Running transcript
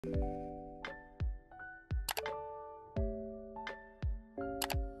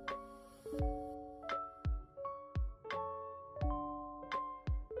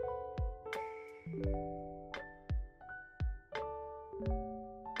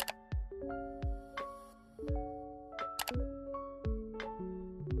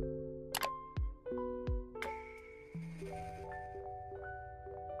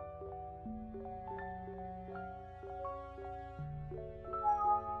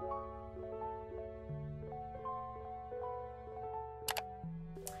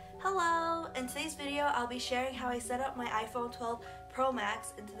In today's video, I'll be sharing how I set up my iPhone 12 Pro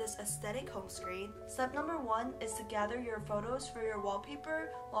Max into this aesthetic home screen. Step number 1 is to gather your photos for your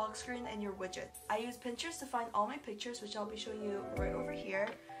wallpaper, lock screen, and your widgets. I use Pinterest to find all my pictures, which I'll be showing you right over here.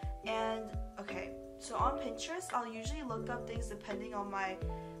 And okay, so on Pinterest, I'll usually look up things depending on my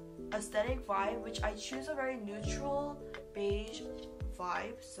aesthetic vibe, which I choose a very neutral beige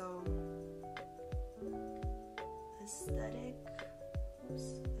vibe. So aesthetic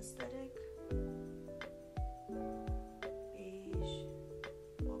beige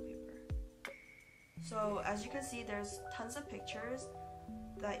wallpaper. So as you can see, there's tons of pictures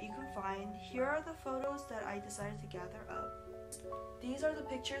that you can find. Here are the photos that I decided to gather up. These are the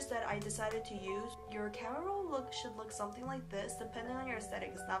pictures that I decided to use. Your camera roll should look something like this, depending on your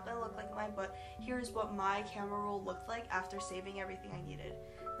aesthetic. It's not going to look like mine, but here's what my camera roll looked like after saving everything I needed.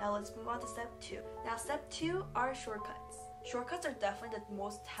 Now let's move on to step 2. Now step 2 are shortcuts. Shortcuts are definitely the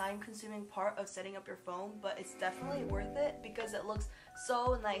most time-consuming part of setting up your phone, but it's definitely worth it because it looks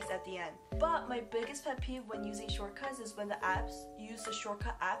so nice at the end. But my biggest pet peeve when using shortcuts is when the apps use the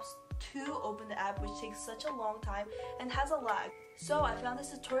shortcut apps to open the app, which takes such a long time and has a lag. So I found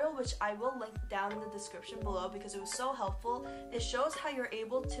this tutorial, which I will link down in the description below because it was so helpful. It shows how you're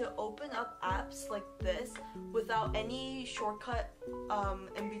able to open up apps like this without any shortcut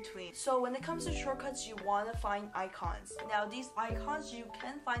in between. So when it comes to shortcuts, you want to find icons. Now these icons, you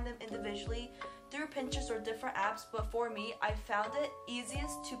can find them individually through Pinterest or different apps, but for me, I found it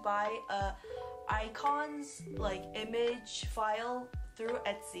easiest to buy a icons like image file through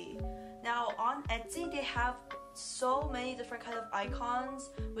Etsy. Now on Etsy, they have so many different kind of icons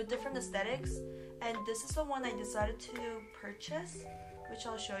with different aesthetics, and this is the one I decided to purchase, which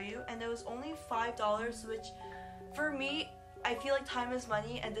I'll show you. And it was only $5, which for me, I feel like time is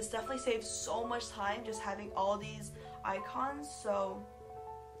money, and this definitely saves so much time just having all these icons. So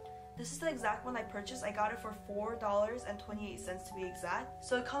this is the exact one I purchased. I got it for $4.28 to be exact.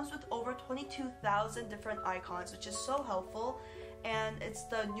 So it comes with over 22,000 different icons, which is so helpful, and it's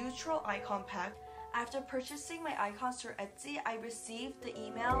the neutral icon pack. After purchasing my icons through Etsy, I received the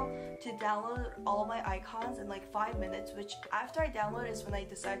email to download all my icons in like 5 minutes, which after I download is when I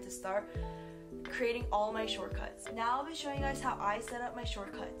decided to start creating all my shortcuts. Now I'll be showing you guys how I set up my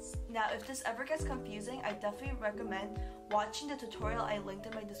shortcuts. Now if this ever gets confusing, I definitely recommend watching the tutorial I linked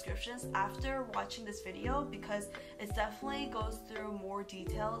in my descriptions after watching this video, because it definitely goes through more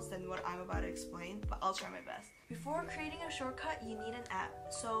details than what I'm about to explain, but I'll try my best. Before creating a shortcut, you need an app.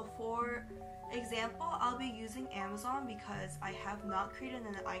 So for example, I'll be using Amazon because I have not created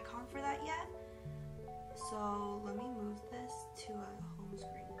an icon for that yet. So let me move this to a home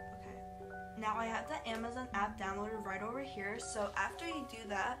screen. Okay. Now I have the Amazon app downloaded right over here. So after you do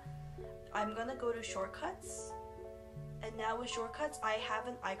that, I'm gonna go to shortcuts. And now with shortcuts, I have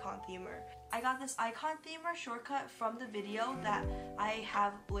an icon themer. I got this icon themer shortcut from the video that I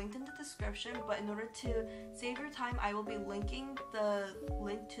have linked in the description, but in order to save your time, I will be linking the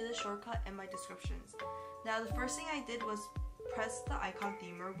link to the shortcut in my descriptions. Now the first thing I did was press the icon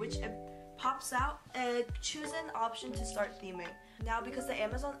themer, which it pops out and choose an option to start theming. Now because the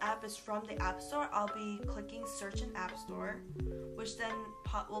Amazon app is from the App Store, I'll be clicking search in App Store, which then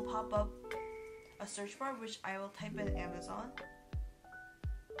will pop up a search bar, which I will type in Amazon.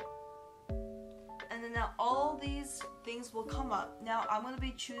 And then now all these things will come up. Now I'm going to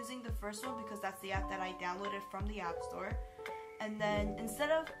be choosing the first one because that's the app that I downloaded from the App Store. And then instead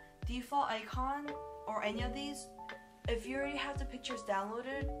of default icon or any of these, if you already have the pictures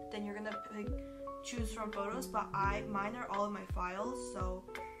downloaded, then you're going to choose from photos, but mine are all in my files. So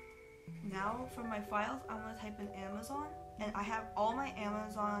now from my files, I'm going to type in Amazon, and I have all my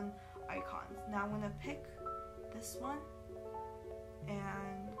Amazon icons. Now I'm going to pick this one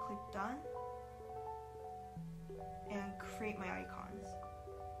and click done and create my icons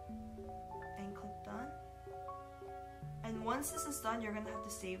and click done. And once this is done, you're going to have to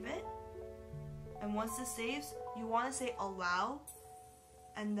save it. And once this saves, you want to say allow,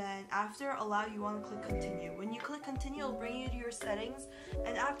 and then after allow, you want to click continue. When you click continue, it'll bring you to your settings,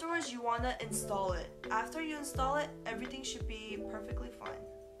 and afterwards you want to install it. After you install it, everything should be perfectly fine.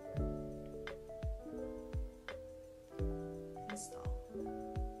 Install.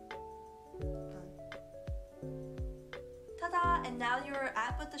 Done. Ta-da! And now your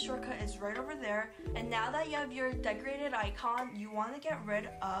app with the shortcut is right over there. And now that you have your decorated icon, you want to get rid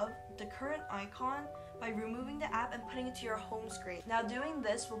of the current icon by removing the app and putting it to your home screen. Now doing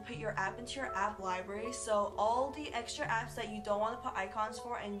this will put your app into your app library, so all the extra apps that you don't want to put icons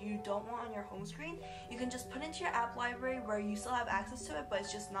for and you don't want on your home screen, you can just put into your app library where you still have access to it, but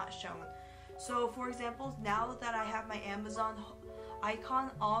it's just not shown. So for example, now that I have my Amazon icon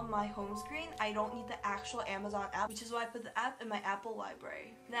on my home screen, I don't need the actual Amazon app, which is why I put the app in my Apple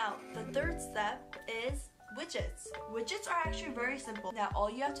library. Now, the third step is widgets. Widgets are actually very simple. Now, all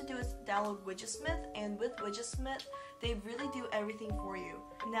you have to do is download Widgetsmith, and with Widgetsmith, they really do everything for you.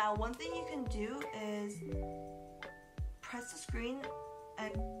 Now, one thing you can do is press the screen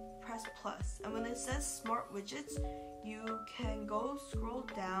and press plus. And when it says Smart Widgets, you can go scroll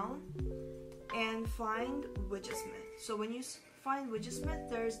down and find Widgetsmith. So when you find Widgetsmith,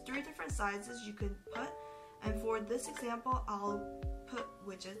 there's 3 different sizes you can put. And for this example, I'll put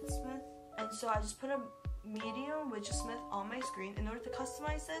Widgetsmith. And so I just put a medium Widgetsmith on my screen. In order to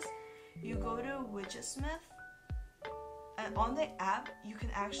customize this, you go to Widgetsmith, and on the app you can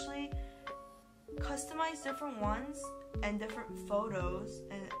actually customize different ones and different photos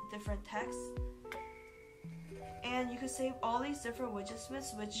and different text, and you can save all these different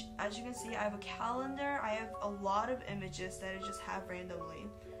Widgetsmiths, which as you can see, I have a calendar, I have a lot of images that I just have randomly,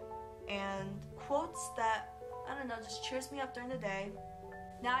 and quotes that, I don't know, just cheers me up during the day.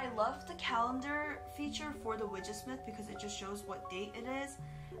 Now, I love the calendar feature for the Widgetsmith because it just shows what date it is,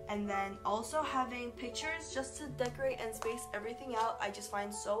 and then also having pictures just to decorate and space everything out, I just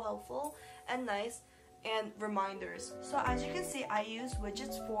find so helpful and nice, and reminders. So as you can see, I use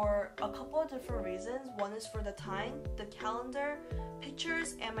widgets for a couple of different reasons. One is for the time, the calendar,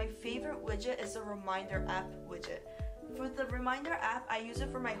 pictures, and my favorite widget is the reminder app widget. For the reminder app, I use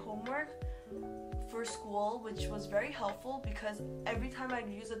it for my homework for school, which was very helpful because every time I'd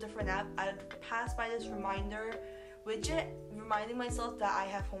use a different app, I'd pass by this reminder widget reminding myself that I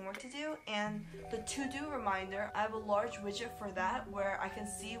have homework to do. And the to-do reminder, I have a large widget for that where I can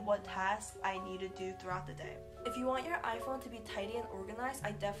see what tasks I need to do throughout the day. If you want your iPhone to be tidy and organized,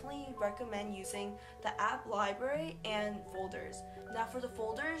 I definitely recommend using the app library and folders. Now for the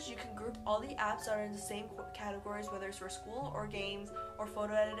folders, you can group all the apps that are in the same categories, whether it's for school or games or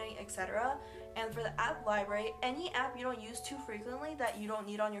photo editing, etc. And for the app library, any app you don't use too frequently that you don't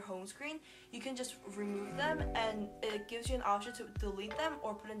need on your home screen, you can just remove them, and it gives you an option to delete them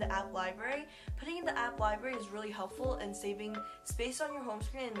or put in the app library. Putting in the app library is really helpful in saving space on your home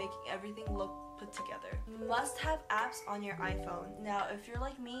screen and making everything look put together. Must have apps on your iPhone. Now, if you're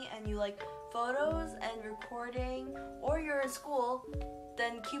like me and you like photos and recording, or you're in school,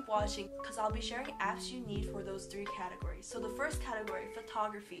 then keep watching because I'll be sharing apps you need for those 3 categories. So the first category,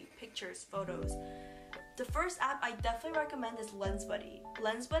 photography, pictures, photos. The first app I definitely recommend is LensBuddy.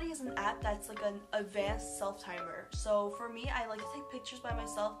 LensBuddy is an app that's like an advanced self-timer. So for me, I like to take pictures by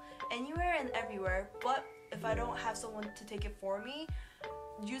myself anywhere and everywhere, but if I don't have someone to take it for me,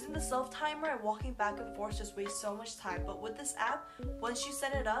 using the self-timer and walking back and forth just wastes so much time. But with this app, once you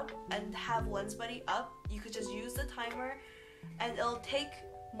set it up and have LensBuddy up, you could just use the timer and it'll take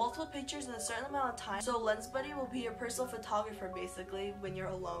multiple pictures in a certain amount of time. So LensBuddy will be your personal photographer basically when you're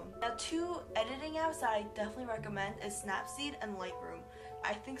alone. Now, 2 editing apps that I definitely recommend is Snapseed and Lightroom.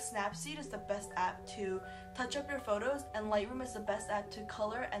 I think Snapseed is the best app to touch up your photos, and Lightroom is the best app to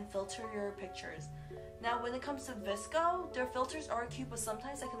color and filter your pictures. Now, when it comes to VSCO, their filters are cute, but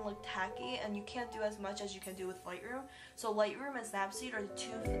sometimes they can look tacky and you can't do as much as you can do with Lightroom. So Lightroom and Snapseed are the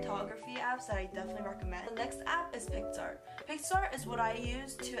 2 photography apps that I definitely recommend. The next app is PicsArt. PicsArt is what I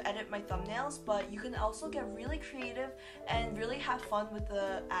use to edit my thumbnails, but you can also get really creative and really have fun with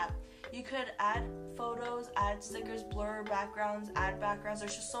the app. You could add photos, add stickers, blur backgrounds, add backgrounds.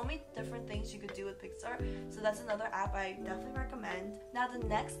 There's just so many different things you could do with PicsArt, so that's another app I definitely recommend. Now, the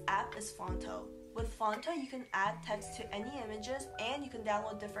next app is Fonto. With Fonto, you can add text to any images, and you can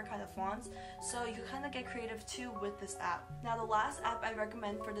download different kind of fonts, so you can kind of get creative too with this app. Now, the last app I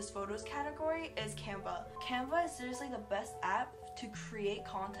recommend for this photos category is Canva. Canva is seriously the best app to create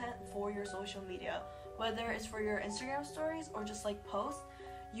content for your social media, whether it's for your Instagram stories or just like posts.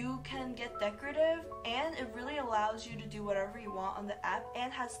 You can get decorative, and it really allows you to do whatever you want on the app,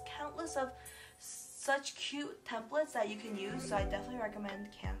 and has countless of such cute templates that you can use, so I definitely recommend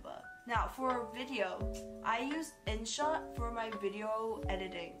Canva. Now, for video, I use InShot for my video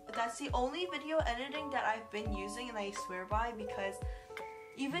editing. That's the only video editing that I've been using, and I swear by, because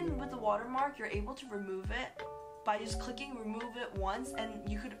even with the watermark, you're able to remove it by just clicking remove it once, and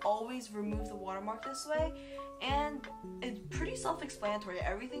you could always remove the watermark this way. And it's pretty self-explanatory.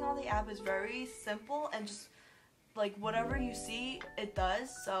 Everything on the app is very simple, and just like whatever you see, it does.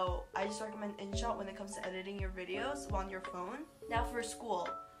 So I just recommend InShot when it comes to editing your videos on your phone. Now, for school,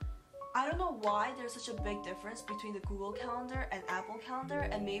 I don't know why there's such a big difference between the Google Calendar and Apple Calendar,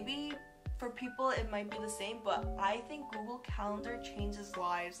 and maybe for people it might be the same, but I think Google Calendar changes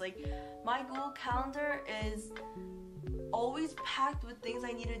lives. Like, my Google Calendar is always packed with things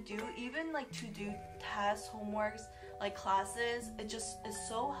I need to do, even like to do tests, homeworks, like classes. It just is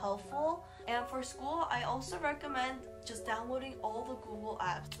so helpful. And for school, I also recommend just downloading all the Google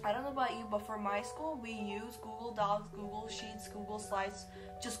apps. I don't know about you, but for my school, we use Google Docs, Google Sheets, Google Slides,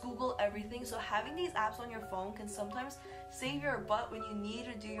 just Google everything. So having these apps on your phone can sometimes save your butt when you need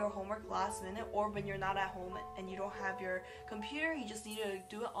to do your homework last minute, or when you're not at home and you don't have your computer, you just need to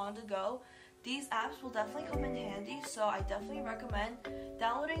do it on the go. These apps will definitely come in handy, so I definitely recommend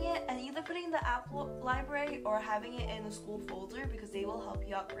downloading it and either putting it in the app library or having it in the school folder, because they will help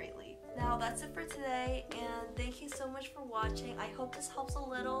you out greatly. Now that's it for today, and thank you so much for watching. I hope this helps a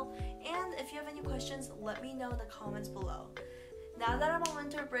little, and if you have any questions, let me know in the comments below. Now that I'm on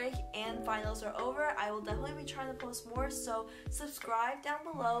winter break and finals are over, I will definitely be trying to post more, so subscribe down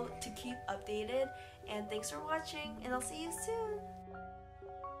below to keep updated. And thanks for watching, and I'll see you soon!